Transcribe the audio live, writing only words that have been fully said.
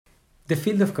The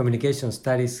field of communication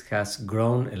studies has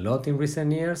grown a lot in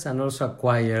recent years and also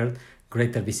acquired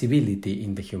greater visibility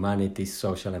in the humanities,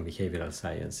 social, and behavioral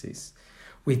sciences.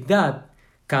 With that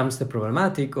comes the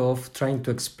problematic of trying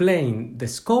to explain the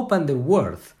scope and the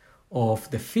worth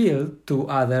of the field to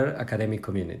other academic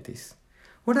communities.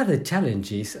 What are the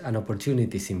challenges and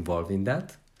opportunities involved in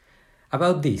that?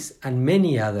 About this and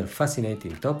many other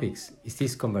fascinating topics is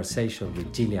this conversation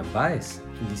with Jillian Báez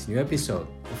in this new episode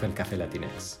of El Café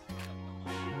Latinx.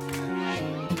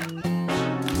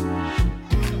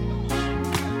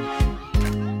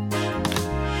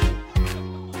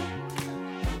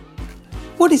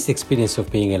 What is the experience of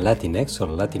being a Latinx or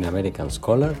Latin American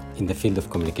scholar in the field of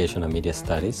communication and media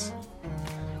studies?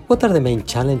 What are the main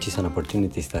challenges and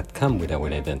opportunities that come with our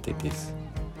identities?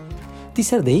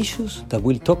 These are the issues that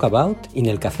we'll talk about in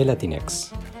El Café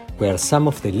Latinx, where some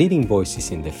of the leading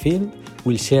voices in the field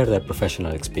will share their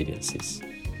professional experiences.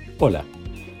 Hola,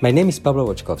 my name is Pablo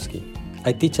Boczkowski.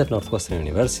 I teach at Northwestern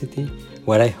University,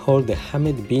 where I hold the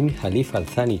Hamad bin Khalifa Al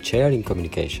Thani Chair in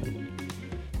Communication.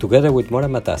 Together with Mora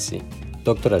Matassi,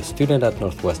 doctoral student at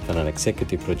Northwestern and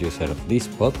executive producer of this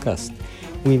podcast,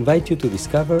 we invite you to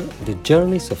discover the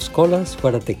journeys of scholars who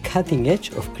are at the cutting edge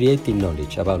of creating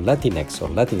knowledge about Latinx or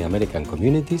Latin American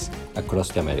communities across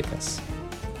the Americas.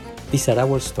 These are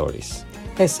our stories.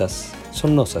 Esas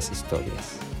son nuestras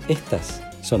historias. Estas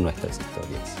son nuestras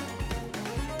historias.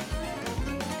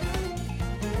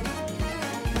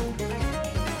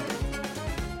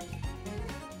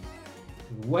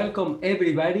 Welcome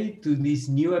everybody to this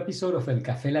new episode of El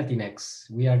Café Latinx.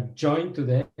 We are joined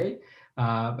today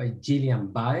by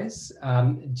Jillian Báez.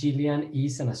 Jillian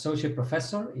is an associate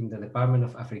professor in the Department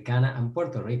of Africana and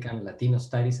Puerto Rican Latino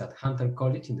Studies at Hunter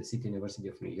College in the City University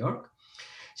of New York.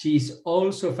 She is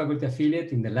also a faculty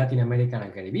affiliate in the Latin American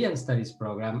and Caribbean Studies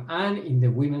program and in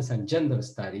the Women's and Gender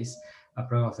Studies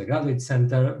program of the Graduate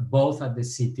Center, both at the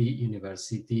City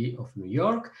University of New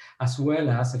York, as well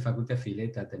as a faculty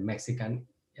affiliate at the Mexican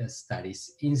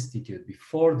Studies Institute.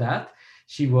 Before that,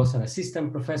 she was an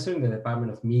assistant professor in the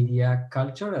Department of Media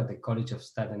Culture at the College of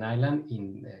Staten Island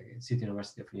in the City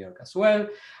University of New York as well.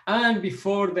 And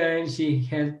before then, she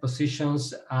held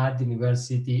positions at the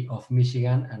University of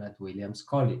Michigan and at Williams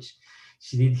College.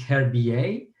 She did her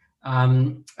BA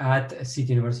at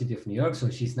City University of New York, so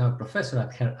she's now a professor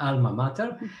at her alma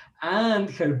mater, and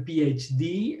her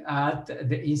PhD at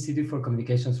the Institute for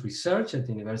Communications Research at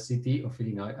the University of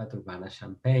Illinois at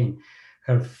Urbana-Champaign.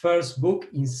 Her first book,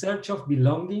 In Search of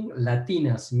Belonging,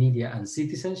 Latinas, Media and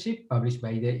Citizenship, published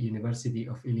by the University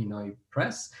of Illinois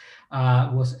Press,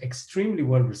 was extremely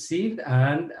well received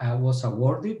and was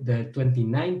awarded the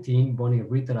 2019 Bonnie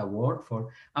Ritter Award for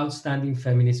Outstanding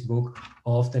Feminist Book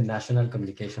of the National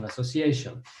Communication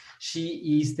Association.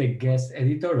 She is the guest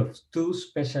editor of two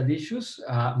special issues,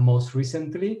 most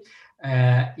recently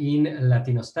in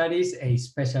Latino Studies, a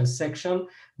special section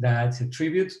that's a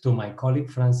tribute to my colleague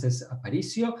Frances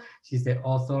Aparicio. She's the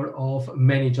author of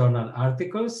many journal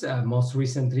articles, most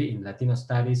recently in Latino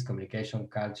Studies, Communication,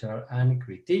 Culture, and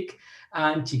Critique,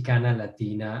 and Chicana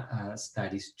Latina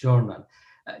Studies Journal.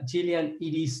 Jillian,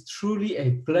 it is truly a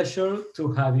pleasure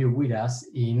to have you with us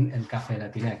in El Café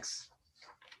Latinx.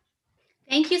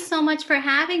 Thank you so much for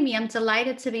having me. I'm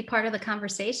delighted to be part of the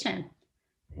conversation.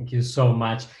 Thank you so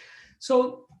much.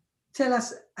 So tell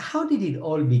us, how did it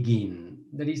all begin?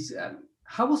 That is,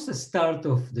 how was the start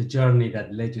of the journey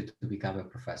that led you to become a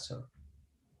professor?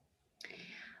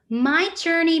 My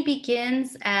journey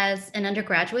begins as an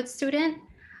undergraduate student.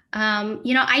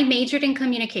 I majored in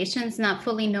communications, not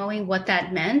fully knowing what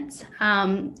that meant.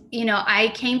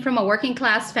 I came from a working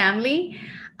class family,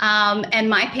 and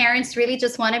my parents really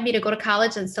just wanted me to go to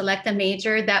college and select a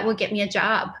major that would get me a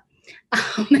job.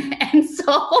 And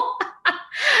so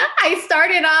I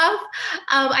started off,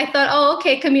 I thought,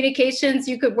 okay, communications,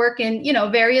 you could work in,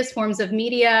 various forms of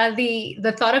media.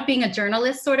 The thought of being a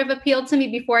journalist sort of appealed to me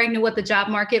before I knew what the job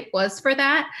market was for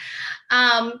that.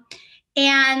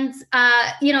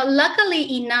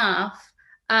 Luckily enough,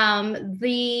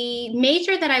 the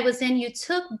major that I was in, you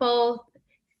took both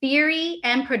theory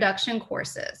and production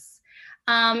courses.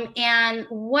 And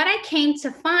what I came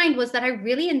to find was that I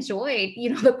really enjoyed,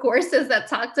 the courses that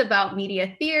talked about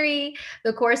media theory,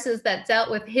 the courses that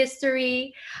dealt with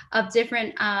history of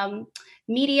different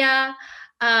media.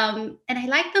 And I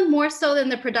liked them more so than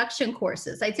the production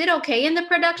courses. I did okay in the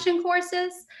production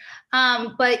courses,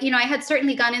 but I had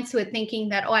certainly gone into it thinking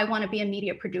that, I want to be a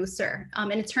media producer.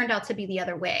 And it turned out to be the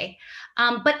other way.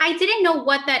 But I didn't know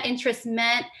what that interest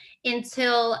meant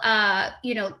until,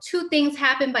 two things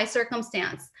happened by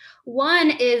circumstance.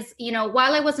 One is,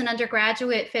 while I was an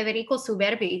undergraduate, Federico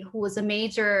Suberbi, who was a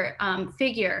major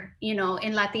figure,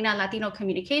 in Latino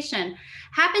communication,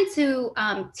 happened to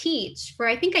teach for,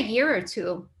 I think, a year or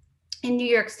two in New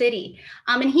York City.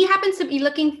 And he happens to be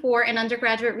looking for an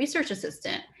undergraduate research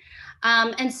assistant.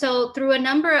 And so through a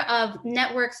number of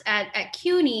networks at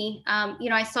CUNY,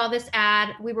 I saw this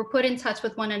ad, we were put in touch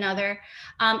with one another.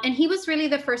 And he was really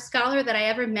the first scholar that I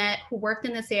ever met who worked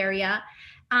in this area.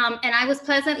 And I was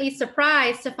pleasantly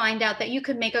surprised to find out that you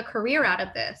could make a career out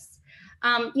of this.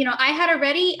 I had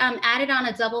already added on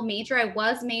a double major. I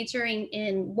was majoring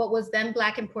in what was then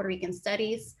Black and Puerto Rican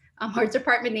Studies. Our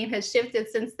department name has shifted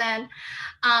since then.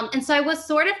 And so I was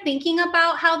sort of thinking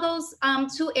about how those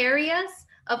two areas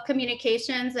of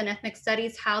communications and ethnic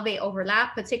studies, how they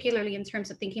overlap, particularly in terms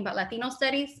of thinking about Latino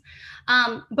studies.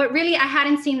 But really, I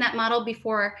hadn't seen that model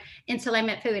before until I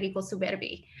met Federico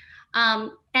Suberbi.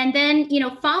 And then,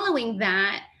 following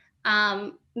that,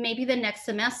 maybe the next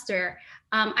semester,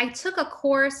 I took a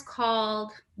course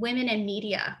called Women in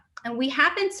Media. And we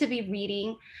happened to be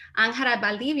reading Ángela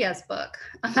Valdivia's book,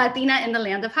 Latina in the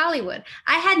Land of Hollywood.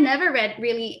 I had never read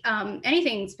really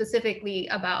anything specifically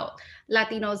about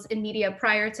Latinos in media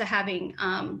prior to having,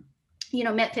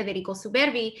 met Federico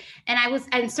Suberbi.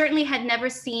 And certainly had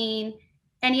never seen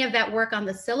any of that work on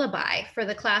the syllabi for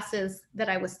the classes that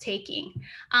I was taking.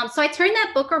 So I turned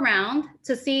that book around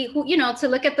to see who, to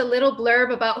look at the little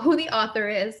blurb about who the author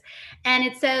is. And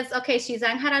it says, okay, she's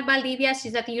Ángela Valdivia.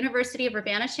 She's at the University of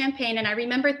Urbana-Champaign. And I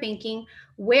remember thinking,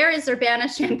 where is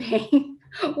Urbana-Champaign?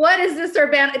 What is this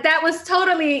Urbana? That was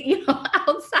totally,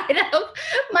 outside of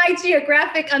my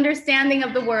geographic understanding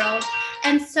of the world.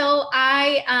 And so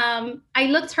I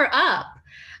looked her up.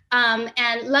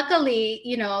 And luckily,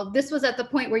 this was at the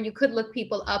point where you could look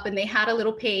people up, and they had a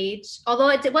little page, although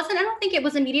it wasn't, I don't think it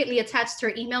was immediately attached to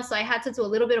her email. So I had to do a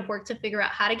little bit of work to figure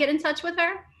out how to get in touch with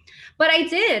her, but I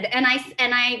did. And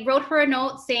I wrote her a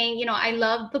note saying, I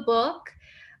loved the book.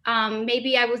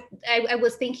 Maybe I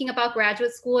was thinking about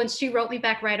graduate school, and she wrote me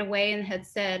back right away and had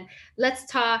said, let's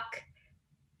talk.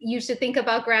 You should think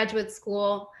about graduate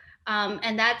school.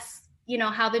 And that's,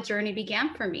 how the journey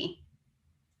began for me.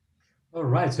 All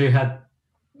right. So you had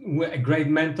a great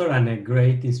mentor and a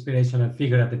great inspirational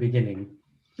figure at the beginning.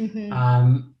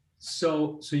 Mm-hmm.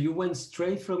 So you went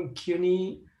straight from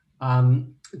CUNY to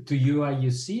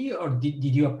UIUC, or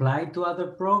did you apply to other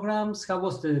programs? How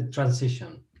was the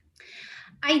transition?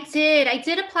 I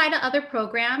did apply to other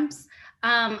programs.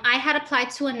 I had applied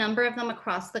to a number of them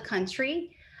across the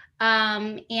country.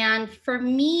 And for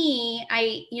me,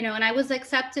 and I was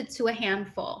accepted to a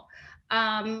handful.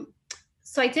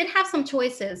 So I did have some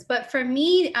choices, but for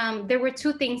me, there were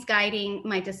two things guiding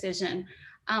my decision.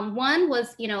 One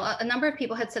was, a number of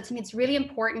people had said to me, it's really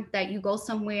important that you go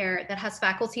somewhere that has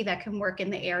faculty that can work in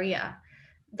the area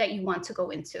that you want to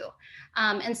go into.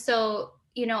 And so,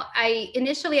 I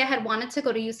had wanted to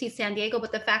go to UC San Diego,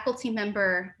 but the faculty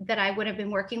member that I would have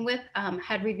been working with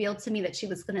had revealed to me that she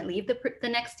was going to leave the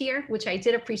next year, which I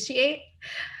did appreciate.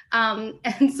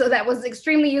 And so that was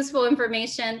extremely useful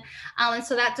information. And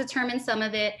so that determined some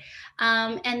of it.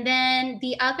 And then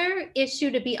the other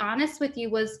issue, to be honest with you,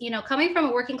 was, coming from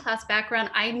a working class background,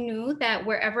 I knew that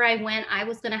wherever I went, I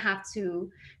was going to have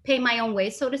to pay my own way,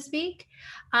 so to speak.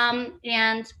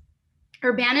 And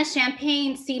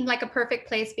Urbana-Champaign seemed like a perfect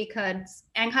place because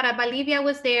Ángela Valdivia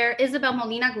was there. Isabel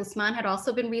Molina Guzman had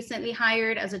also been recently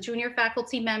hired as a junior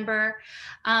faculty member.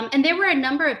 And there were a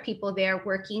number of people there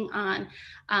working on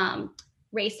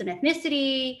race and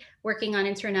ethnicity, working on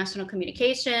international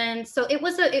communication. So it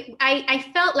was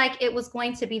I felt like it was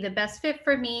going to be the best fit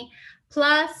for me.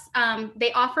 Plus,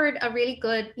 they offered a really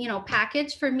good,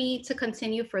 package for me to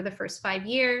continue for the first 5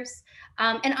 years.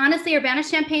 And honestly,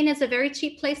 Urbana-Champaign is a very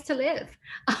cheap place to live.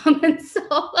 And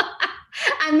so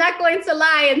I'm not going to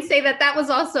lie and say that was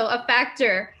also a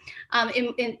factor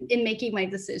in making my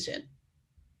decision.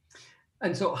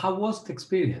 And so how was the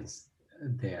experience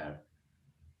there?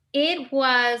 It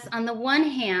was, on the one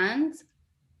hand,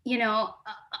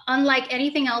 unlike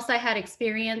anything else I had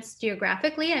experienced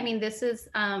geographically. I mean, this is,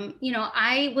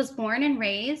 I was born and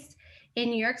raised in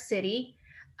New York City.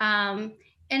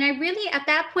 And I really, at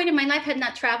that point in my life, had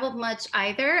not traveled much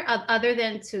either, other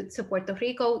than to Puerto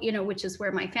Rico, which is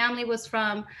where my family was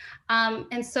from.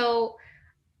 And so,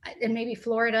 and maybe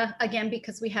Florida, again,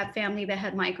 because we had family that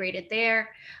had migrated there.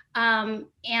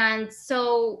 And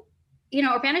so,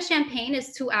 Urbana-Champaign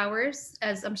is 2 hours,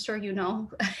 as I'm sure you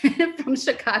know, from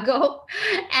Chicago.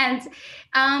 And,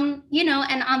 and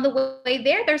on the way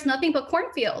there, there's nothing but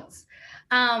cornfields.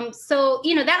 So,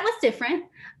 that was different.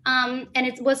 And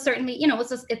it was certainly,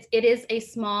 it is a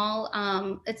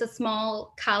small, it's a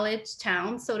small college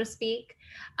town, so to speak.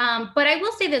 But I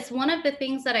will say this, one of the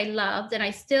things that I loved, and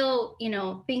I still,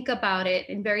 think about it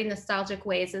in very nostalgic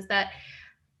ways, is that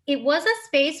it was a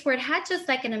space where it had just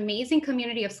like an amazing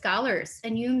community of scholars,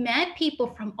 and you met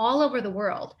people from all over the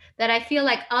world that I feel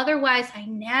like otherwise I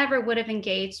never would have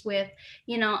engaged with,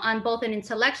 on both an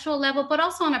intellectual level, but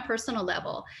also on a personal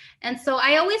level. And so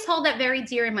I always hold that very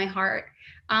dear in my heart.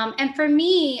 And for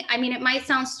me, I mean, it might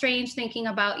sound strange thinking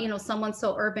about, someone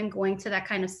so urban going to that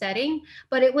kind of setting,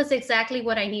 but it was exactly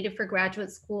what I needed for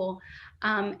graduate school.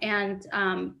 And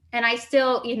I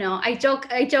still, I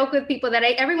joke with people that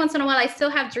every once in a while, I still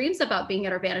have dreams about being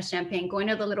at Urbana-Champaign, going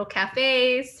to the little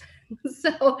cafes.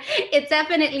 So it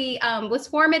definitely was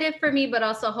formative for me, but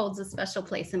also holds a special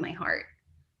place in my heart.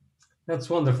 That's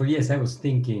wonderful. Yes, I was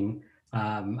thinking,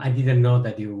 I didn't know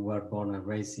that you were born and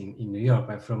raised in New York,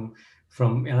 but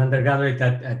from an undergraduate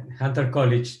at Hunter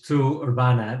College to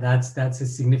Urbana, that's a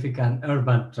significant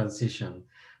urban transition,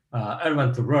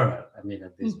 urban to rural, I mean,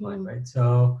 at this point, right?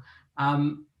 So,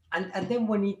 and then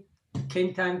when it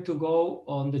came time to go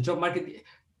on the job market,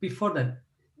 before that,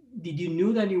 did you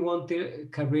know that you wanted a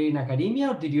career in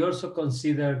academia, or did you also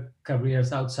consider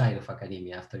careers outside of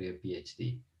academia after your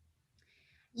PhD?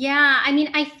 Yeah, I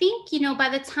mean, I think, by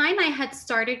the time I had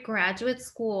started graduate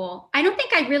school, I don't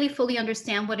think I really fully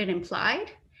understand what it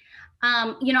implied.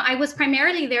 I was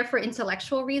primarily there for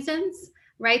intellectual reasons,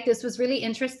 right? This was really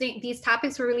interesting. These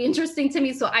topics were really interesting to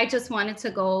me. So I just wanted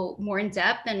to go more in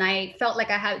depth, and I felt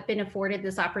like I had been afforded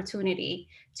this opportunity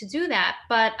to do that.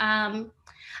 But I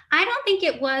don't think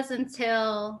it was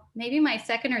until maybe my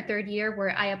second or third year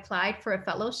where I applied for a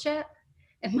fellowship.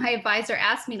 And my advisor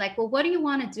asked me, like, well, what do you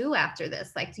want to do after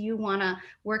this? Like, do you want to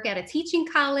work at a teaching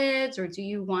college, or do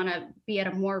you want to be at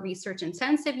a more research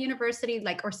intensive university,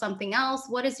 like, or something else?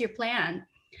 What is your plan?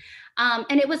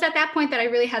 And it was at that point that I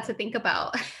really had to think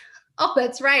about, oh,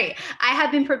 that's right. I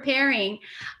had been preparing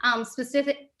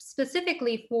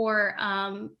specifically for,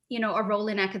 a role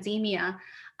in academia.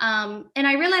 And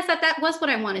I realized that that was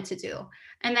what I wanted to do,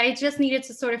 and that I just needed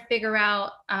to sort of figure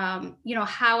out,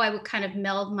 how I would kind of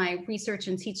meld my research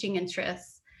and teaching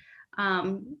interests.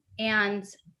 And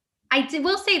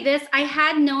will say this, I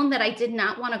had known that I did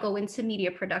not want to go into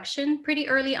media production pretty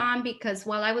early on, because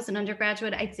while I was an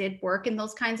undergraduate, I did work in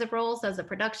those kinds of roles as a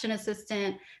production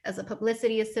assistant, as a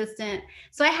publicity assistant.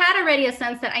 So I had already a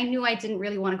sense that I knew I didn't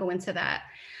really want to go into that.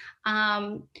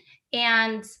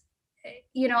 And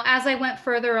as I went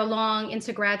further along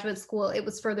into graduate school, it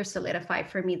was further solidified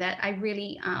for me that I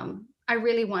really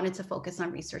wanted to focus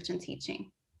on research and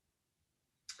teaching.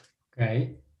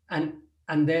 Okay.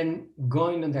 And then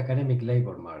going on the academic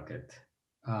labor market,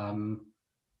 how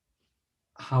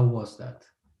was that?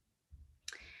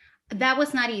 That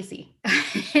was not easy.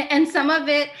 And some of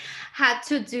it had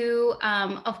to do,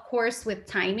 of course, with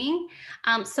timing.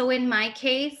 So in my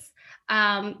case,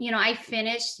 I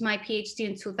finished my PhD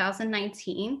in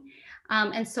 2019.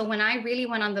 And so when I really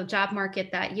went on the job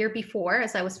market that year before,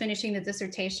 as I was finishing the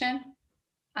dissertation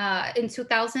in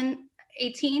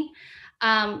 2018,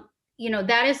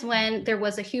 that is when there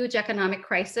was a huge economic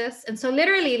crisis. And so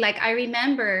literally, like, I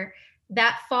remember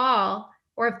that fall,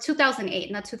 or 2008,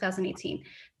 not 2018.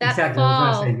 That exactly.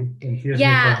 fall,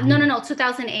 yeah, no,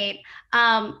 2008.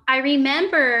 I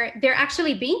remember there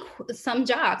actually being some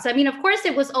jobs. I mean, of course,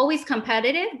 it was always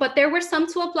competitive, but there were some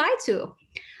to apply to.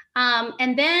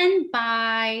 And then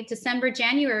by December,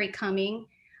 January coming,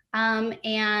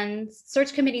 and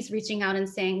search committees reaching out and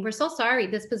saying, we're so sorry,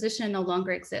 this position no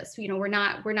longer exists. We're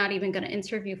not even going to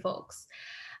interview folks.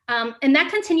 And that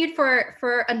continued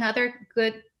for another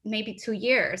good, maybe 2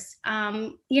 years.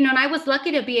 And I was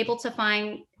lucky to be able to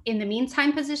find, in the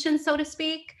meantime, positions, so to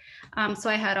speak. So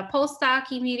I had a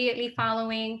postdoc immediately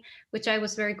following, which I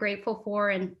was very grateful for,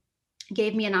 and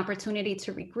gave me an opportunity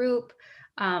to regroup.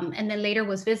 And then later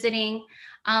was visiting.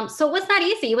 So it was not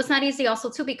easy. It was not easy also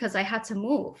too, because I had to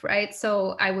move, right?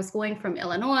 So I was going from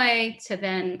Illinois to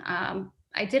then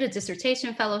I did a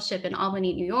dissertation fellowship in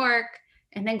Albany, New York,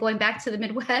 and then going back to the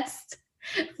Midwest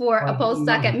for a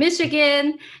postdoc at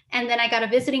Michigan. And then I got a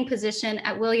visiting position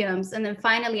at Williams. And then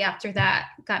finally, after that,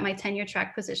 got my tenure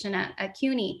track position at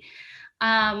CUNY.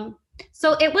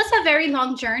 So it was a very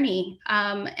long journey.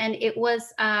 And it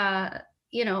was, I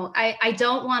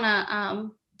don't want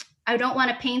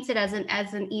to paint it as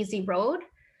an easy road.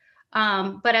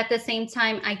 But at the same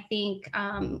time, I think,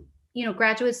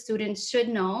 graduate students should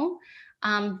know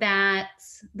that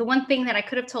the one thing that I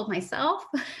could have told myself,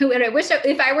 what I wish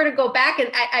if I were to go back and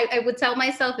I would tell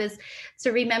myself is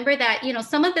to remember that,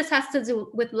 some of this has to do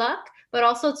with luck, but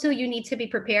also too, you need to be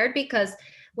prepared, because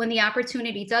when the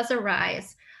opportunity does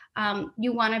arise,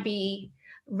 you want to be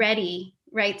ready,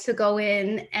 right, to go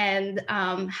in and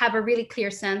have a really clear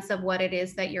sense of what it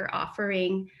is that you're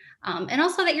offering, and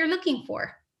also that you're looking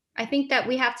for. I think that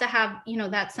we have to have,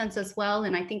 that sense as well.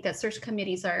 And I think that search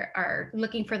committees are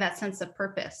looking for that sense of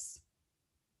purpose.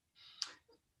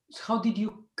 So how did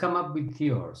you come up with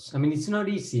yours? I mean, it's not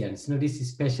easy, and it's not easy,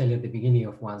 especially at the beginning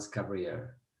of one's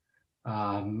career.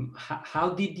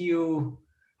 How did you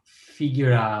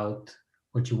figure out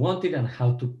what you wanted and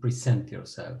how to present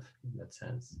yourself in that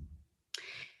sense?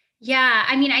 Yeah,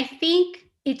 I mean, I think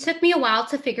it took me a while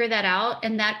to figure that out,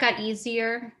 and that got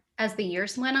easier as the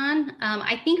years went on.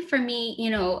 I think for me,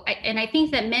 and I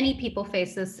think that many people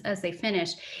face this as they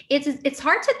finish, it's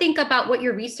hard to think about what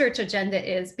your research agenda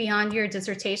is beyond your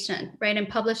dissertation, right? And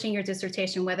publishing your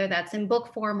dissertation, whether that's in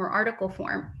book form or article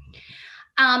form.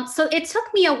 So it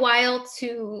took me a while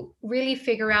to really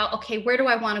figure out, okay, where do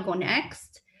I want to go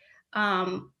next?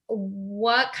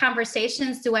 What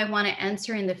conversations do I want to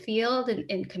enter in the field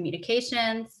in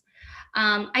communications?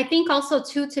 I think also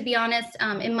too, to be honest,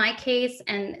 in my case,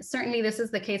 and certainly this is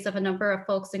the case of a number of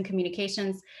folks in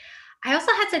communications, I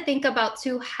also had to think about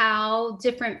too how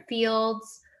different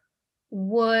fields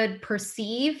would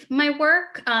perceive my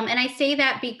work. And I say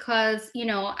that because,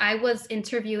 I was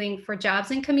interviewing for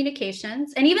jobs in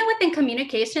communications, and even within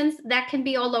communications, that can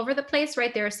be all over the place,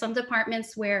 right? There are some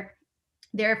departments where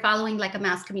they're following like a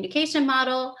mass communication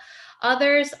model.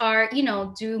 Others are,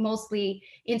 do mostly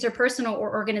interpersonal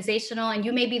or organizational, and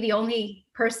you may be the only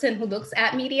person who looks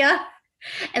at media.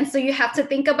 And so you have to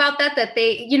think about that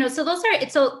they,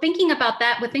 so thinking about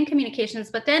that within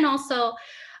communications, but then also,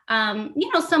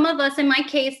 some of us, in my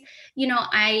case,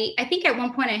 I think at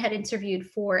one point I had interviewed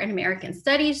for an American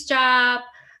studies job,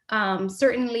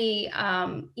 certainly,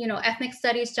 ethnic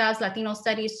studies jobs, Latino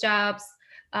studies jobs,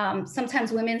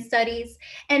 sometimes women's studies,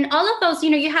 and all of those,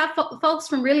 you have folks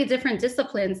from really different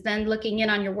disciplines then looking in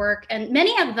on your work. And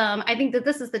many of them, I think that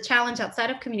this is the challenge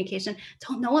outside of communication,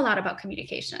 don't know a lot about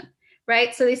communication,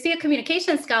 right? So they see a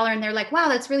communication scholar and they're like, wow,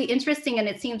 that's really interesting and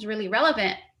it seems really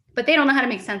relevant, but they don't know how to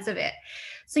make sense of it.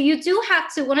 So you do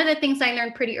have to, one of the things I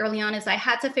learned pretty early on is I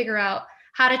had to figure out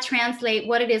how to translate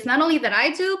what it is, not only that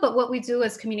I do, but what we do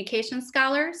as communication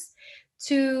scholars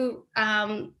to,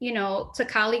 to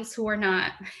colleagues who are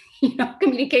not,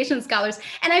 communication scholars.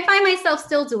 And I find myself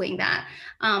still doing that,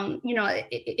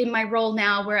 in my role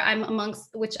now, where I'm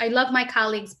amongst, which I love my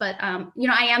colleagues, but, I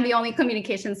am the only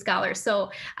communication scholar.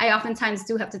 So I oftentimes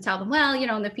do have to tell them, well,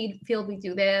 in the field we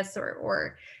do this,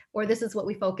 or this is what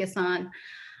we focus on.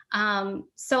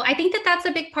 So I think that that's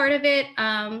a big part of it.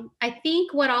 I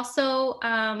think what also,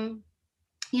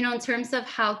 in terms of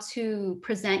how to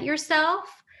present yourself,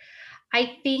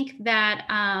 I think that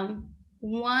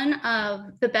one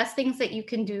of the best things that you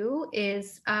can do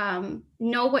is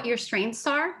know what your strengths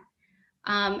are.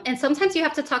 And sometimes you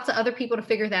have to talk to other people to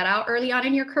figure that out early on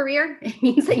in your career. It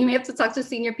means that you may have to talk to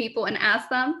senior people and ask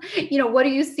them, what do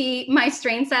you see my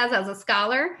strengths as a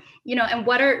scholar? And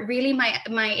what are really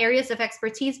my areas of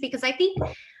expertise? Because I think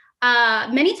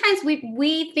many times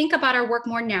we think about our work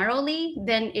more narrowly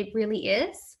than it really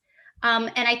is.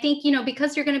 And I think,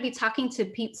 because you're going to be talking to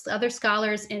other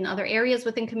scholars in other areas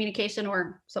within communication,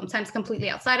 or sometimes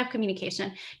completely outside of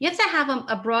communication, you have to have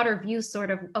a broader view sort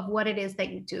of what it is that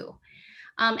you do.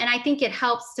 And I think it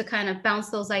helps to kind of bounce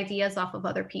those ideas off of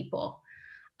other people.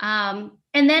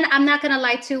 And then I'm not going to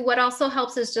lie to, what also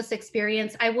helps is just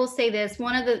experience. I will say this,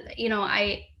 one of the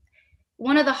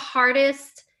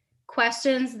hardest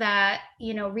questions that,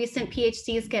 recent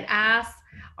PhDs get asked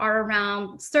are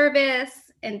around service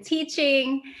and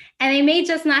teaching, and they may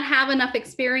just not have enough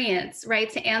experience, right,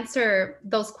 to answer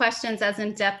those questions as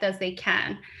in depth as they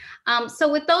can.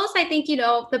 So with those, I think,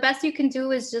 the best you can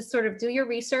do is just sort of do your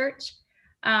research,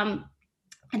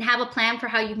 and have a plan for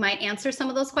how you might answer some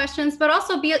of those questions, but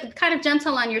also be kind of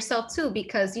gentle on yourself too,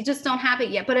 because you just don't have it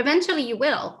yet, but eventually you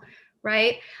will,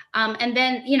 right? And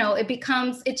then,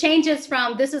 it changes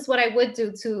from this is what I would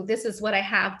do to this is what I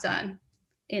have done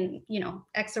in,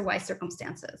 X or Y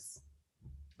circumstances.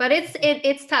 But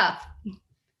it's tough.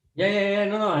 Yeah.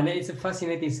 No. And it's a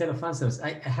fascinating set of answers.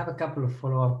 I have a couple of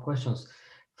follow-up questions.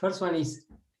 First one is,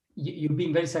 you've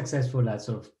been very successful at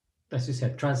sort of, as you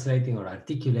said, translating or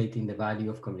articulating the value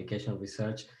of communication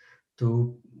research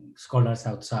to scholars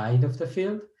outside of the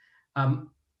field.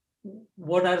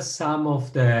 What are some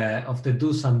of the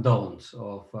do's and don'ts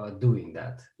of doing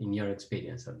that, in your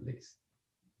experience, at least?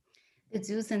 The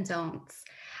do's and don'ts.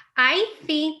 I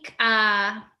think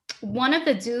one of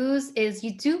the do's is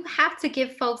you do have to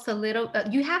give folks a little,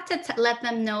 you have to let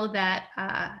them know that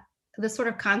the sort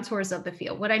of contours of the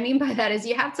field. What I mean by that is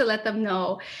you have to let them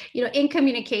know, in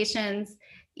communications,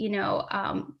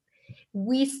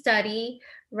 we study,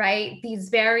 right, these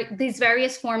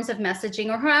various forms of messaging,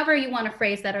 or however you want to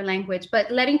phrase that, or language, but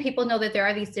letting people know that there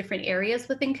are these different areas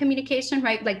within communication,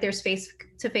 right? Like there's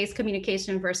face-to-face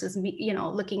communication versus,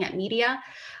 looking at media,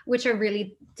 which are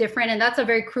really different. And that's a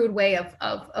very crude way of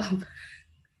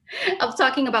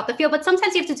talking about the field. But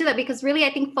sometimes you have to do that because really,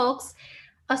 I think folks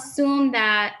assume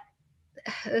that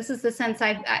this is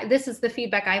the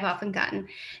feedback I've often gotten.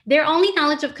 Their only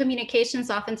knowledge of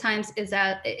communications oftentimes is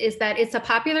that it's a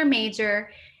popular major,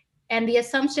 and the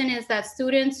assumption is that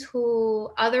students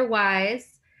who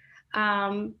otherwise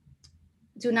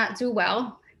do not do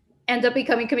well end up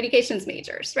becoming communications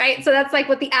majors, right? So that's like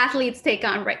what the athletes take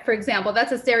on, right? For example,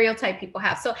 that's a stereotype people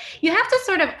have. So you have to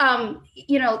sort of,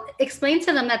 explain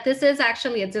to them that this is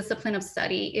actually a discipline of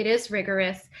study. It is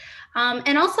rigorous.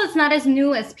 And also it's not as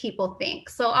new as people think.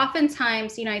 So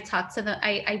oftentimes, I talk to them,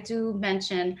 I do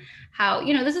mention how,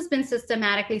 this has been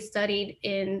systematically studied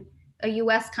in a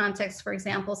US context, for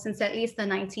example, since at least the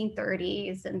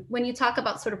 1930s. And when you talk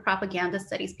about sort of propaganda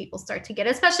studies, people start to get,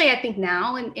 especially I think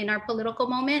now in our political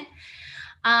moment.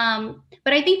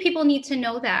 But I think people need to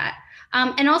know that.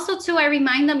 And also too, I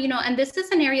remind them, and this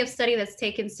is an area of study that's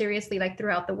taken seriously, like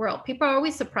throughout the world. People are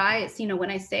always surprised,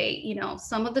 when I say,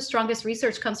 some of the strongest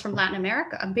research comes from Latin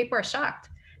America, and people are shocked.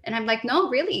 And I'm like, no,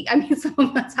 really? I mean, some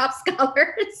of the top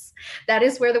scholars, that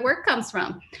is where the work comes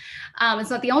from. It's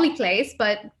not the only place,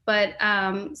 but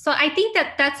so I think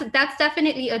that's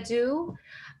definitely a do.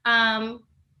 I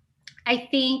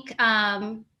think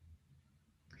I'm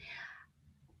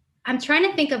trying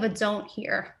to think of a don't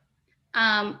here.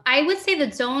 I would say the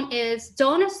don't is,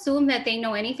 don't assume that they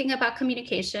know anything about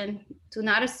communication. Do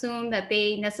not assume that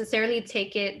they necessarily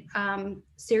take it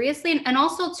seriously. And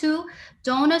also too,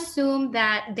 don't assume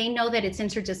that they know that it's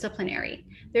interdisciplinary.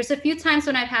 There's a few times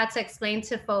when I've had to explain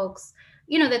to folks,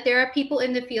 that there are people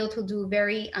in the field who do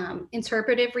very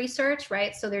interpretive research,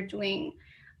 right? So they're doing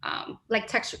like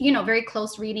text, very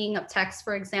close reading of text,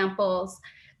 for examples.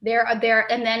 There, and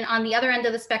then on the other end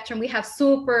of the spectrum, we have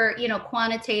super,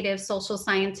 quantitative social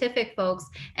scientific folks,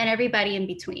 and everybody in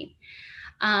between.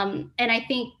 And I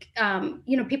think,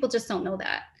 people just don't know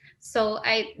that. So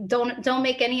I don't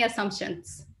make any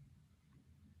assumptions.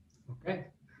 Okay,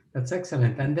 that's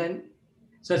excellent. And then,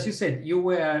 so as you said, you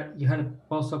had a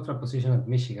postdoctoral position at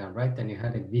Michigan, right? And you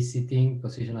had a visiting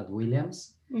position at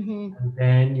Williams, Mm-hmm. and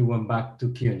then you went back to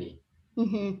CUNY.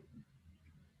 Mm-hmm.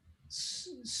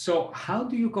 So how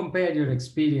do you compare your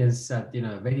experience at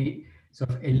a very sort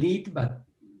of elite but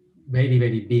very,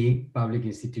 very big public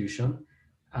institution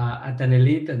at an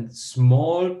elite and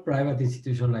small private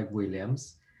institution like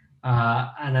Williams,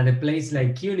 and at a place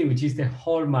like CUNY, which is the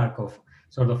hallmark of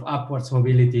sort of upwards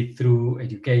mobility through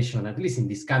education, at least in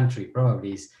this country,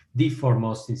 probably is the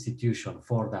foremost institution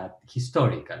for that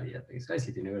historically,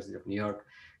 especially the University of New York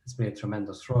has played a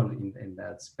tremendous role in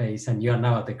that space. And you are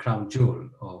now at the crown jewel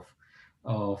of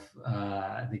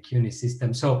the CUNY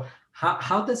system. So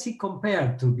how does it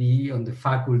compare to be on the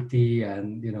faculty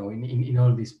and in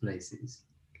all these places?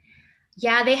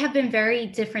 Yeah, they have been very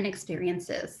different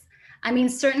experiences. I mean,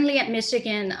 certainly at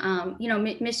Michigan,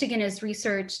 Michigan is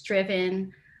research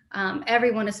driven.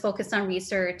 Everyone is focused on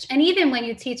research. And even when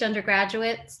you teach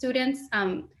undergraduate students,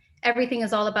 everything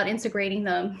is all about integrating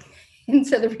them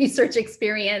into the research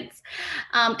experience.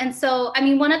 And so, I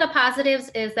mean, one of the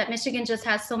positives is that Michigan just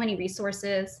has so many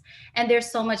resources and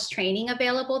there's so much training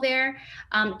available there.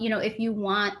 If you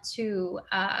want to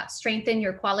strengthen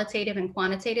your qualitative and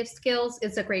quantitative skills,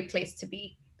 it's a great place to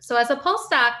be. So as a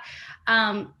postdoc,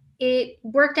 it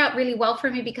worked out really well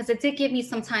for me because it did give me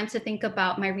some time to think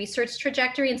about my research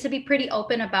trajectory and to be pretty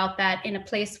open about that in a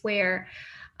place where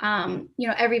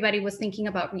everybody was thinking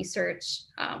about research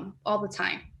all the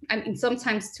time. I mean,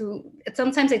 sometimes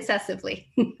excessively,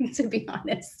 to be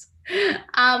honest.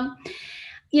 After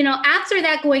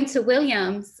that, going to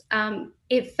Williams,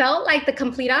 it felt like the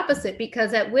complete opposite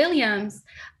because at Williams,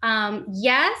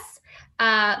 yes,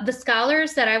 the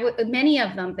scholars that many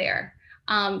of them there,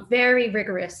 very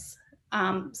rigorous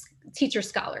teacher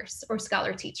scholars or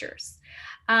scholar teachers.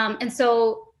 And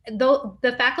so though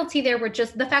the faculty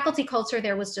culture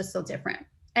there was just so different.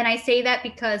 And I say that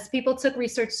because people took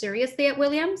research seriously at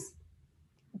Williams,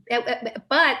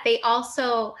 but they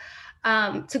also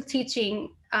took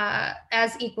teaching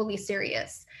as equally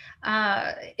serious.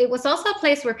 It was also a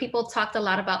place where people talked a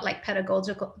lot about like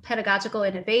pedagogical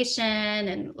innovation,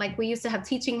 and like we used to have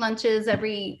teaching lunches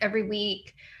every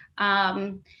week.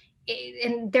 And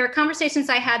there are conversations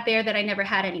I had there that I never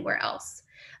had anywhere else,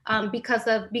 because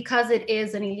it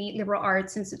is an elite liberal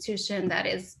arts institution that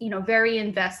is, very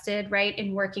invested, right,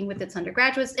 in working with its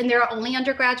undergraduates, and there are only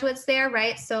undergraduates there,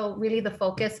 right? So really the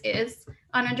focus is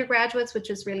on undergraduates, which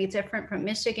is really different from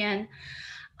Michigan.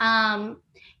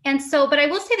 And so, but I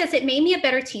will say this, it made me a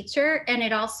better teacher, and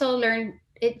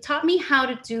it taught me how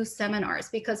to do seminars,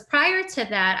 because prior to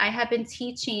that, I had been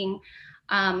teaching,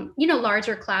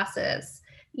 larger classes,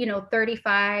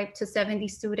 35 to 70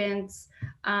 students,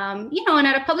 and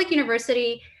at a public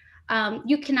university,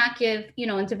 you cannot give,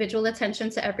 individual attention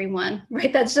to everyone,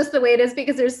 right? That's just the way it is,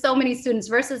 because there's so many students,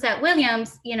 versus at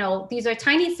Williams, these are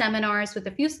tiny seminars with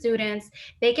a few students.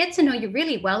 They get to know you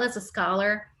really well as a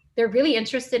scholar. They're really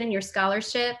interested in your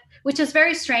scholarship, which is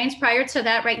very strange. Prior to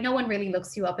that, right, no one really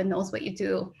looks you up and knows what you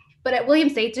do. But at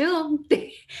Williams, they do.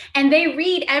 And they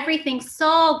read everything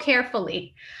so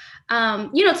carefully, to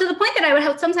the point that I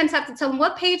would sometimes have to tell them,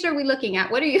 what page are we looking at?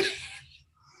 What are you?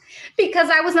 Because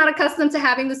I was not accustomed to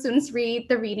having the students read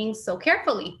the readings so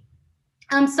carefully.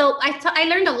 So I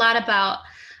learned a lot about,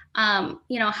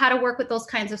 how to work with those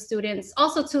kinds of students.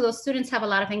 Also, too, those students have a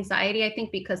lot of anxiety, I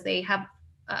think, because they have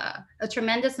a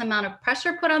tremendous amount of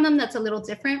pressure put on them that's a little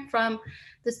different from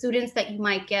the students that you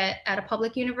might get at a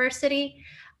public university.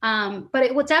 But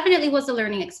it definitely was a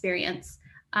learning experience.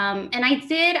 And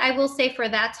I will say, for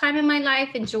that time in my life,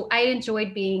 I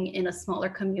enjoyed being in a smaller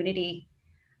community,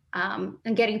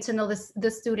 and getting to know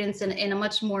the students in a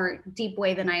much more deep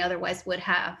way than I otherwise would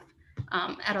have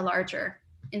at a larger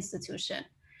institution.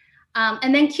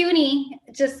 And then CUNY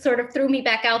just sort of threw me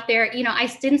back out there. I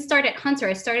didn't start at Hunter.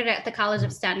 I started at the College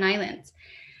of Staten Island,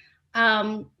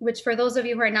 which, for those of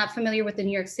you who are not familiar with the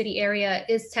New York City area,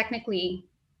 is technically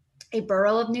a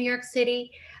borough of New York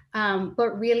City,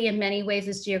 but really in many ways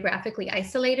is geographically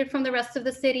isolated from the rest of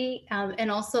the city,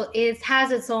 and also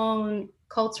has its own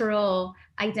cultural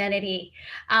identity,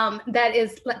 that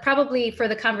is probably for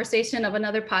the conversation of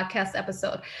another podcast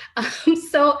episode.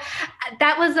 So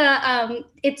that was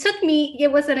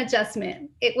it was an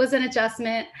adjustment.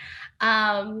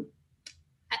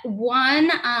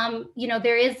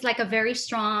 There is like a very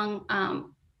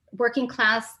strong working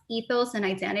class ethos and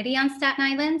identity on Staten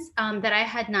Island, that I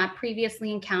had not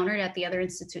previously encountered at the other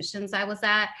institutions I was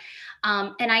at.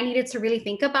 And I needed to really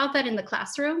think about that in the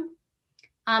classroom.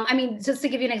 Just to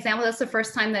give you an example, that's the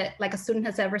first time that like a student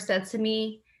has ever said to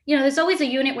me, there's always a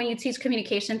unit when you teach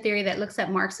communication theory that looks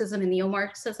at Marxism and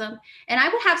neo-Marxism. And I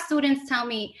would have students tell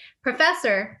me,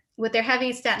 Professor, with their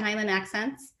heavy Staten Island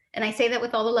accents, and I say that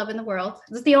with all the love in the world.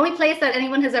 It's the only place that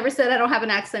anyone has ever said I don't have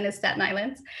an accent is Staten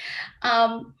Island.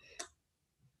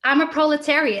 I'm a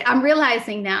proletariat. I'm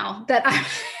realizing now that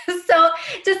so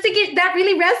just to get that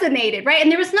really resonated, right?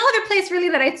 And there was no other place really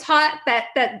that I taught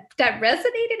that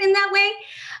resonated in that way.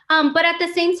 But at the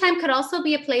same time could also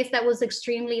be a place that was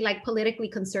extremely like politically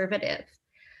conservative,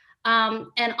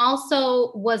 and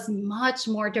also was much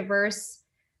more diverse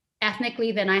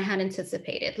ethnically than I had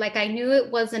anticipated. Like I knew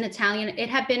it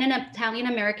had been an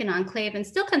Italian-American enclave and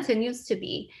still continues to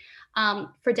be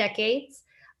for decades.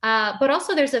 But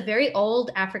also there's a very old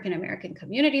African-American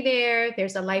community there.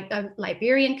 There's a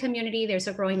Liberian community. There's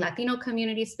a growing Latino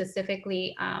community,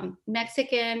 specifically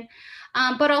Mexican,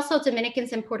 but also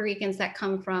Dominicans and Puerto Ricans that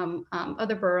come from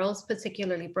other boroughs,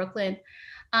 particularly Brooklyn,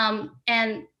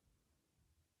 and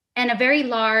a very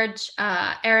large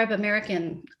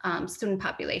Arab-American student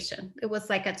population. It was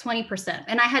like at 20%.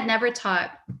 And I had never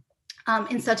taught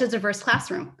in such a diverse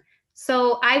classroom.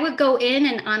 So I would go in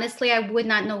and honestly, I would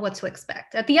not know what to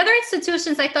expect. At the other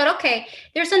institutions, I thought, okay,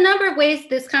 there's a number of ways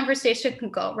this conversation can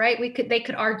go, right? They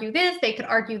could argue this, they could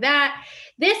argue that.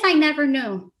 This I never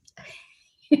knew.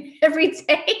 Every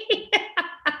day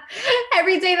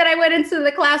that I went into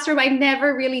the classroom, I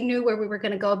never really knew where we were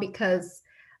going to go because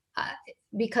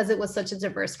it was such a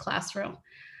diverse classroom.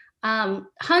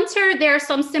 Hunter, there are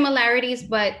some similarities,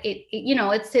 but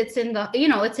it's in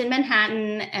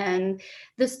Manhattan, and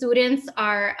the students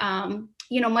are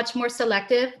much more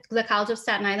selective. The College of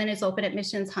Staten Island is open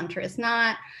admissions, Hunter is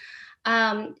not.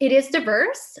 It is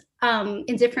diverse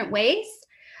in different ways,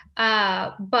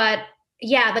 but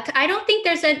yeah, I don't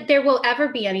think there will ever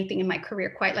be anything in my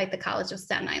career quite like the College of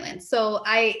Staten Island. So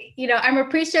I'm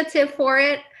appreciative for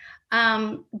it.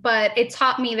 But it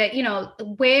taught me that,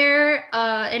 where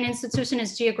an institution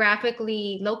is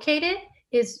geographically located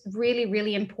is really,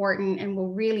 really important and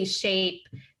will really shape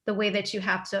the way that you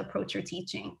have to approach your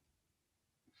teaching.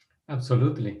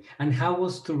 Absolutely. And how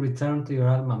was to return to your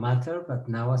alma mater, but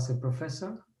now as a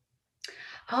professor?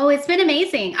 Oh, it's been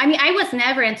amazing. I mean, I was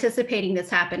never anticipating this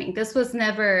happening. This was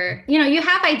never, you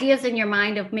have ideas in your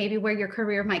mind of maybe where your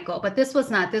career might go, but this was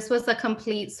not. This was a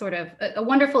complete sort of a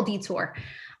wonderful detour.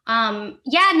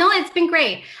 Yeah, no, it's been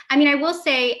great. I mean, I will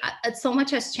say so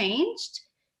much has changed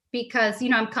because,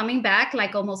 I'm coming back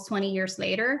like almost 20 years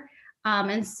later.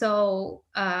 And so,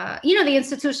 the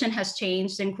institution has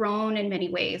changed and grown in many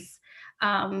ways.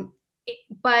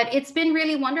 But it's been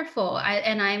really wonderful.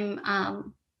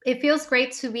 It feels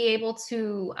great to be able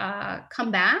to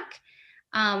come back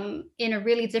in a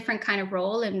really different kind of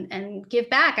role and give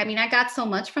back. I mean, I got so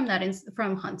much from that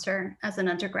from Hunter as an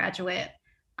undergraduate.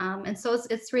 And so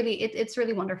it's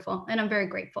really wonderful. And I'm very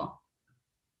grateful.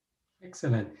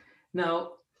 Excellent.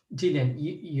 Now, Jillian,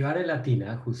 you are a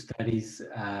Latina who studies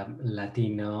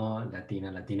Latinx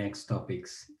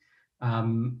topics.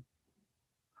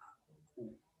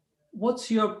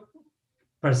 What's your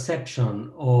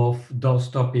perception of those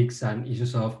topics and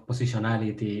issues of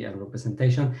positionality and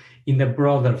representation in the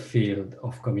broader field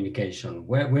of communication?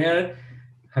 Where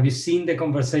have you seen the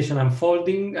conversation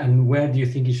unfolding, and where do you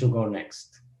think it should go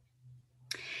next?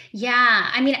 Yeah,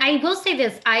 I mean, I will say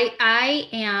this. I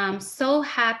am so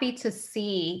happy to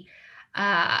see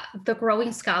the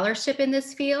growing scholarship in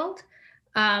this field.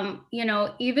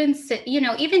 Even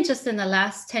just in the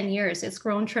last 10 years, it's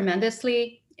grown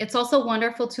tremendously. It's also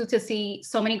wonderful too to see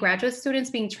so many graduate students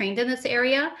being trained in this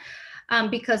area,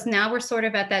 because now we're sort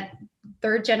of at that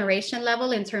third generation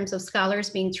level in terms of scholars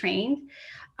being trained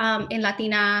in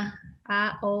Latina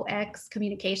OX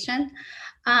communication.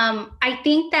 I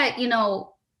think that,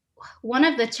 one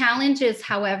of the challenges,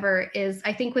 however, is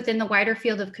I think within the wider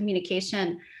field of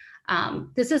communication,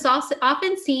 this is also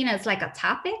often seen as like a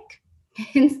topic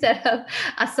instead of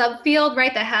a subfield,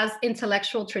 right? That has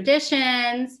intellectual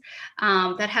traditions,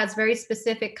 that has very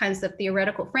specific kinds of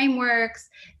theoretical frameworks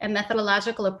and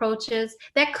methodological approaches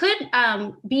that could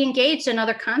be engaged in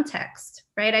other contexts,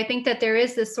 right? I think that there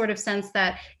is this sort of sense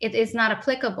that it is not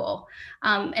applicable,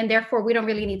 and therefore we don't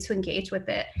really need to engage with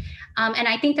it. And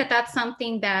I think that that's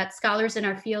something that scholars in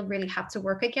our field really have to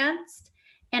work against.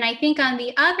 And I think on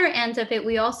the other end of it,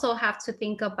 we also have to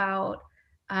think about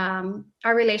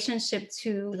our relationship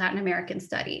to Latin American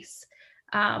studies.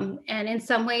 And in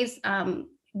some ways,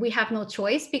 we have no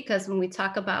choice, because when we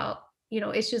talk about,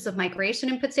 issues of migration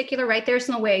in particular, right, there's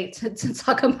no way to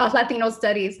talk about Latino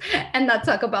studies and not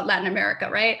talk about Latin America,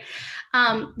 right?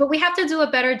 But we have to do a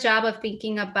better job of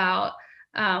thinking about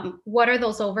what are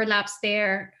those overlaps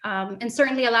there. And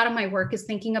certainly a lot of my work is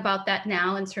thinking about that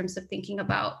now in terms of thinking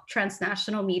about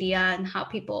transnational media and how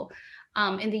people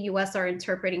in the US are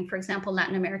interpreting, for example,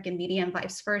 Latin American media and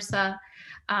vice versa.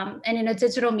 And in a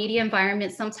digital media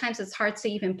environment, sometimes it's hard to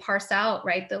even parse out,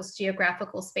 right, those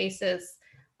geographical spaces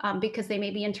because they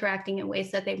may be interacting in ways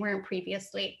that they weren't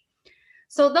previously.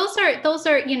 So those are,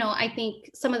 I think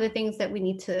some of the things that we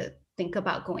need to think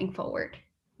about going forward.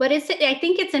 But I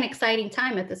think it's an exciting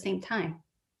time at the same time.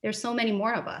 There's so many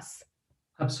more of us.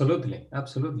 Absolutely,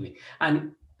 absolutely.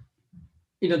 And,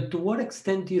 to what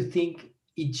extent do you think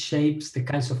it shapes the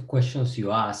kinds of questions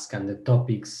you ask and the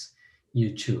topics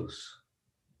you choose?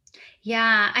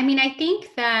 Yeah, I mean, I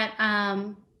think that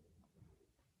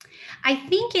I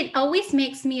think it always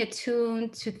makes me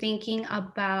attuned to thinking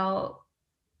about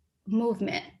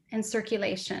movement and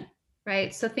circulation,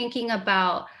 right? So thinking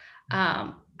about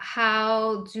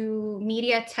how do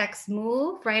media texts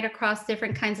move, right, across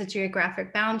different kinds of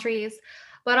geographic boundaries,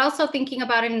 but also thinking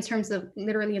about it in terms of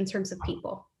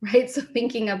people, right? So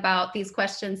thinking about these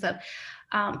questions of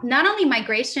not only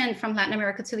migration from Latin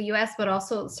America to the US, but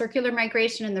also circular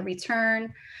migration and the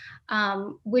return,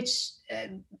 which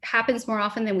happens more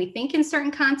often than we think in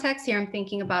certain contexts. Here I'm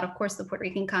thinking about, of course, the Puerto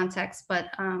Rican context, but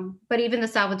even the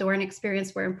Salvadoran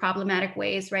experience, where in problematic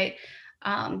ways, right,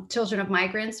 children of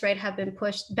migrants, right, have been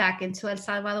pushed back into El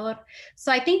Salvador.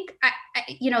 So I think,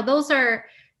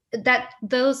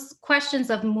 those questions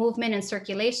of movement and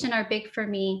circulation are big for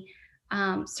me.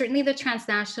 Certainly the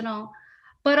transnational,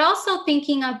 but also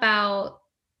thinking about,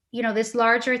 this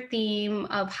larger theme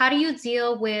of how do you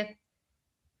deal with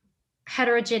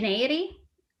heterogeneity,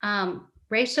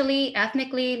 racially,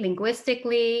 ethnically,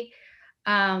 linguistically,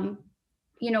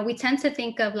 we tend to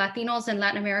think of Latinos in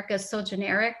Latin America as so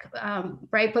generic,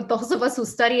 right? But those of us who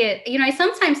study it, I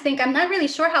sometimes think, I'm not really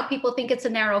sure how people think it's a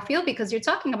narrow field, because you're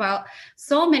talking about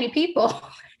so many people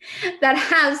that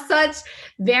have such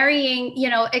varying,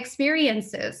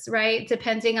 experiences, right?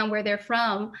 Depending on where they're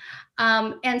from.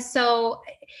 And so,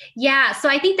 so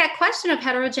I think that question of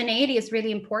heterogeneity is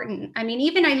really important. I mean,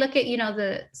 even I look at,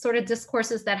 the sort of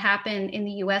discourses that happen in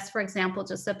the US, for example,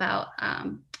 just about,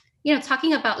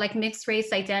 talking about like mixed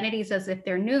race identities as if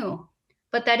they're new,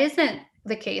 but that isn't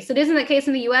the case. It isn't the case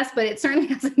in the US, but it certainly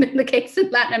hasn't been the case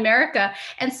in Latin America.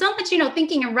 And so much,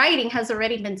 thinking and writing has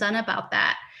already been done about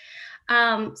that.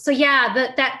 So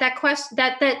yeah, that question,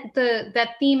 that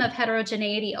theme of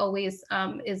heterogeneity always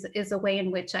is a way in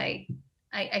which I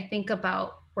think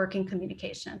about work in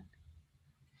communication.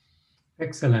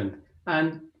 Excellent.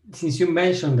 And since you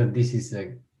mentioned that this is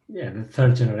the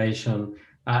third generation,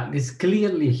 it's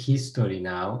clearly history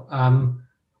now.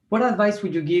 What advice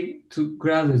would you give to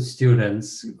graduate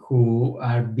students who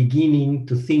are beginning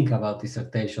to think about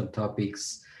dissertation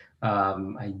topics,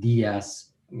 ideas,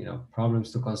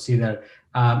 problems to consider,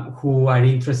 who are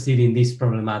interested in these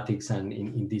problematics and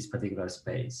in this particular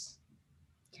space?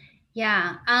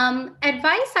 Yeah,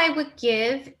 advice I would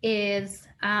give is,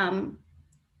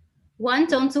 one,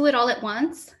 don't do it all at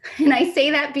once. And I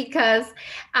say that because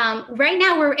right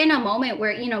now we're in a moment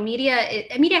where,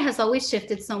 media has always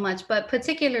shifted so much, but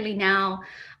particularly now,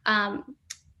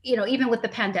 even with the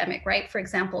pandemic, right? For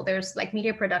example, there's like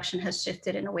media production has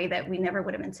shifted in a way that we never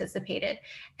would have anticipated.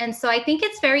 And so I think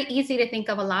it's very easy to think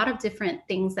of a lot of different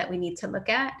things that we need to look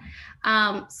at.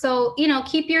 So,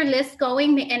 keep your list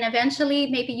going, and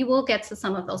eventually maybe you will get to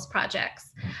some of those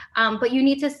projects. But you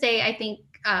need to stay, I think,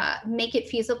 make it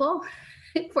feasible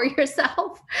for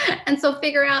yourself. And so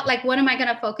figure out, like, what am I going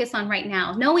to focus on right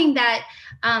now? Knowing that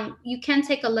you can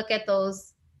take a look at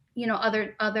those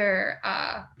other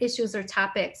issues or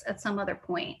topics at some other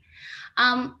point.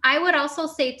 I would also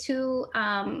say too,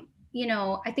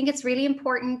 I think it's really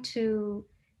important to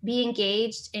be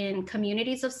engaged in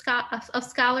communities of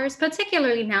scholars,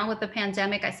 particularly now with the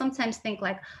pandemic. I sometimes think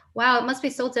like, wow, it must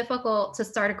be so difficult to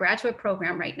start a graduate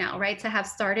program right now, right? To have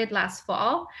started last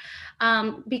fall,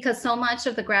 because so much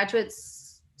of the graduate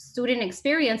student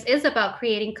experience is about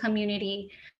creating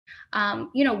community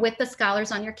with the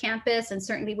scholars on your campus, and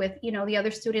certainly with, the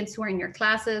other students who are in your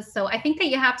classes. So I think that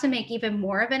you have to make even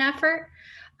more of an effort,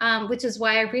 which is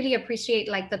why I really appreciate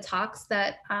like the talks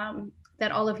that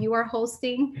all of you are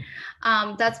hosting.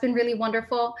 That's been really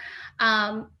wonderful.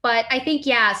 But I think,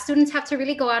 students have to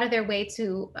really go out of their way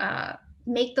to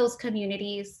make those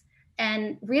communities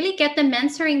and really get the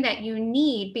mentoring that you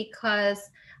need, because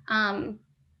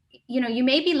you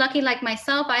may be lucky like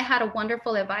myself. I had a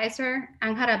wonderful advisor.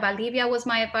 Angela Valdivia was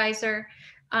my advisor.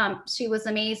 She was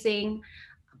amazing.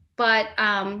 But,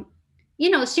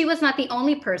 she was not the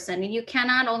only person, and you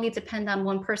cannot only depend on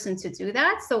one person to do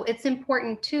that. So it's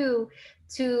important too,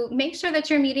 to make sure that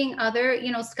you're meeting other,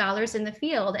 scholars in the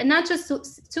field, and not just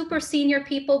super senior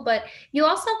people, but you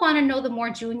also want to know the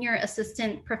more junior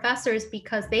assistant professors,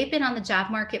 because they've been on the job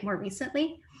market more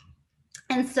recently.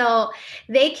 And so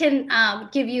they can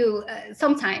give you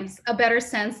sometimes a better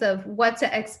sense of what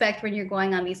to expect when you're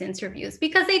going on these interviews,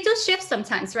 because they do shift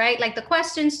sometimes, right? Like the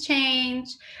questions change,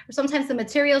 or sometimes the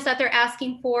materials that they're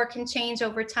asking for can change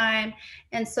over time.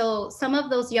 And so some of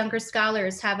those younger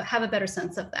scholars have a better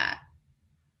sense of that.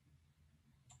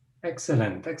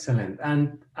 Excellent.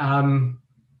 And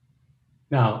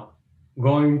now,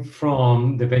 going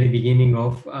from the very beginning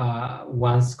of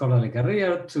one scholarly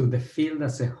career to the field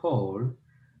as a whole,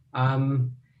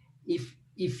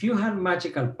 if you had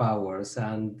magical powers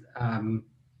and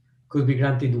could be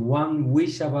granted one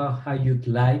wish about how you'd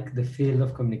like the field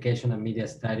of communication and media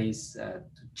studies to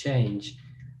change,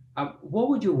 what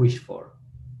would you wish for?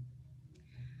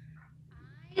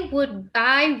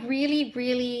 I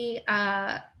really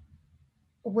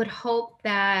would hope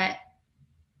that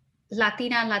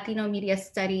Latina and Latino media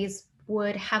studies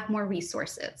would have more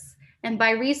resources. And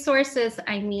by resources,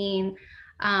 I mean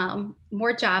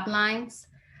more job lines.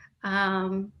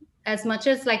 As much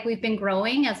as like we've been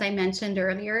growing, as I mentioned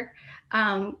earlier,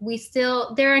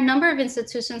 there are a number of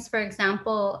institutions, for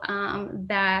example,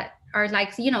 that are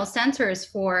like, centers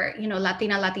for,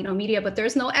 Latino media, but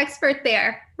there's no expert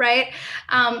there, right?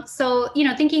 So,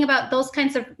 thinking about those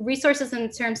kinds of resources in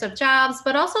terms of jobs,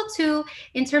 but also too,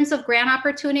 in terms of grant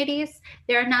opportunities,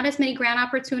 there are not as many grant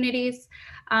opportunities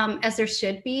as there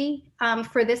should be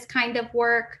for this kind of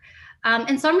work.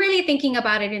 And so I'm really thinking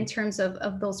about it in terms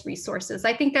of those resources.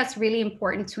 I think that's really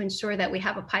important to ensure that we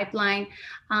have a pipeline,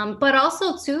 but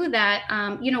also too that,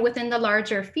 within the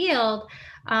larger field,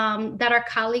 that our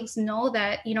colleagues know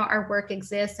that, our work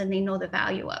exists and they know the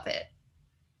value of it.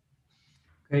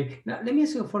 Okay, now let me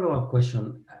ask you a follow-up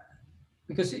question.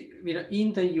 Because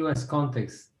in the US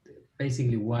context,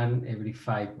 basically 1 every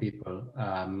 5 people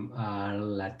are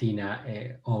Latina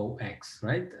OX,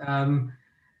 right?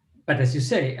 But as you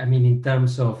say, I mean, in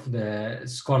terms of the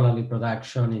scholarly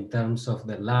production, in terms of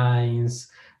the lines,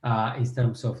 in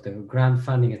terms of the grant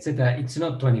funding, etc., it's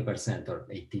not 20% or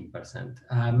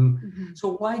 18%.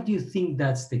 So why do you think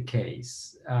that's the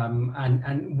case?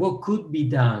 And what could be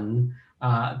done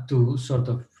to sort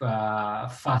of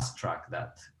fast track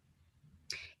that?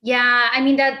 Yeah, I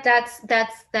mean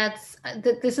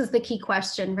this is the key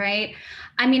question, right?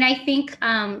 I mean, I think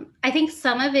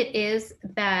some of it is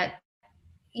that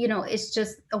it's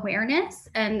just awareness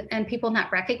and people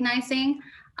not recognizing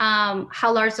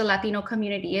how large the Latino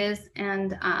community is,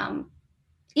 and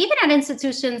even at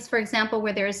institutions, for example,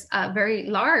 where there's a very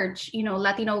large,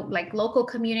 Latino, like local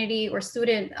community or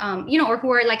student, or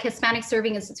who are like Hispanic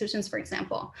serving institutions, for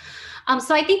example.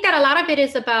 So I think that a lot of it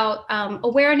is about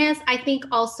awareness. I think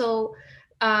also,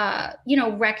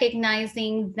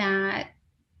 recognizing that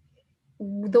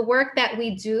the work that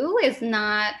we do is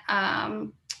not,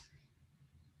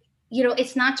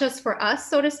 it's not just for us,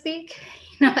 so to speak,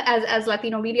 as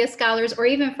Latino media scholars, or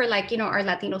even for our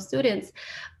Latino students,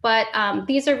 but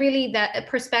these are really the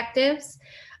perspectives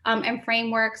and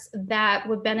frameworks that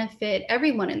would benefit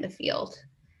everyone in the field.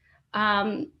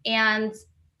 And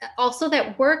also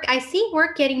that I see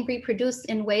work getting reproduced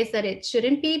in ways that it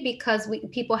shouldn't be, because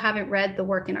people haven't read the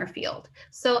work in our field.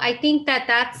 So I think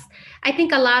I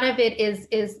think a lot of it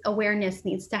is awareness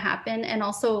needs to happen, and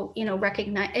also,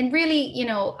 recognize and really,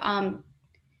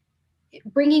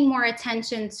 bringing more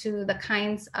attention to the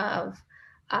kinds of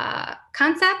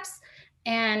concepts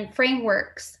and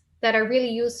frameworks that are really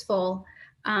useful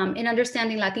in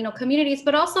understanding Latino communities,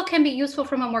 but also can be useful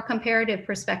from a more comparative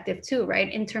perspective too,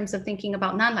 right? In terms of thinking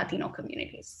about non-Latino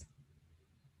communities.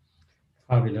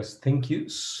 Fabulous. Thank you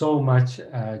so much,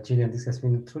 Jillian. This has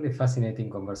been a truly fascinating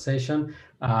conversation.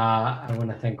 I want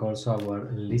to thank also our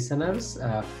listeners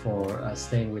for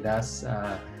staying with us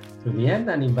to the end,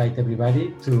 and invite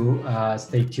everybody to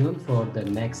stay tuned for the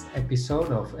next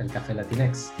episode of El Café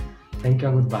Latinx. Thank you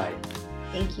and goodbye.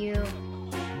 Thank you.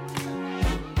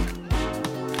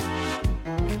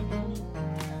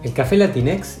 El Café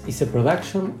Latinx is a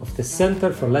production of the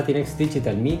Center for Latinx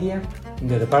Digital Media in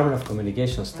the Department of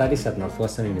Communication Studies at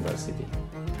Northwestern University.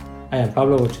 I am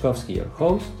Pablo Boczkowski, your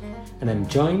host, and I'm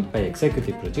joined by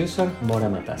executive producer Mora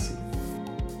Matassi.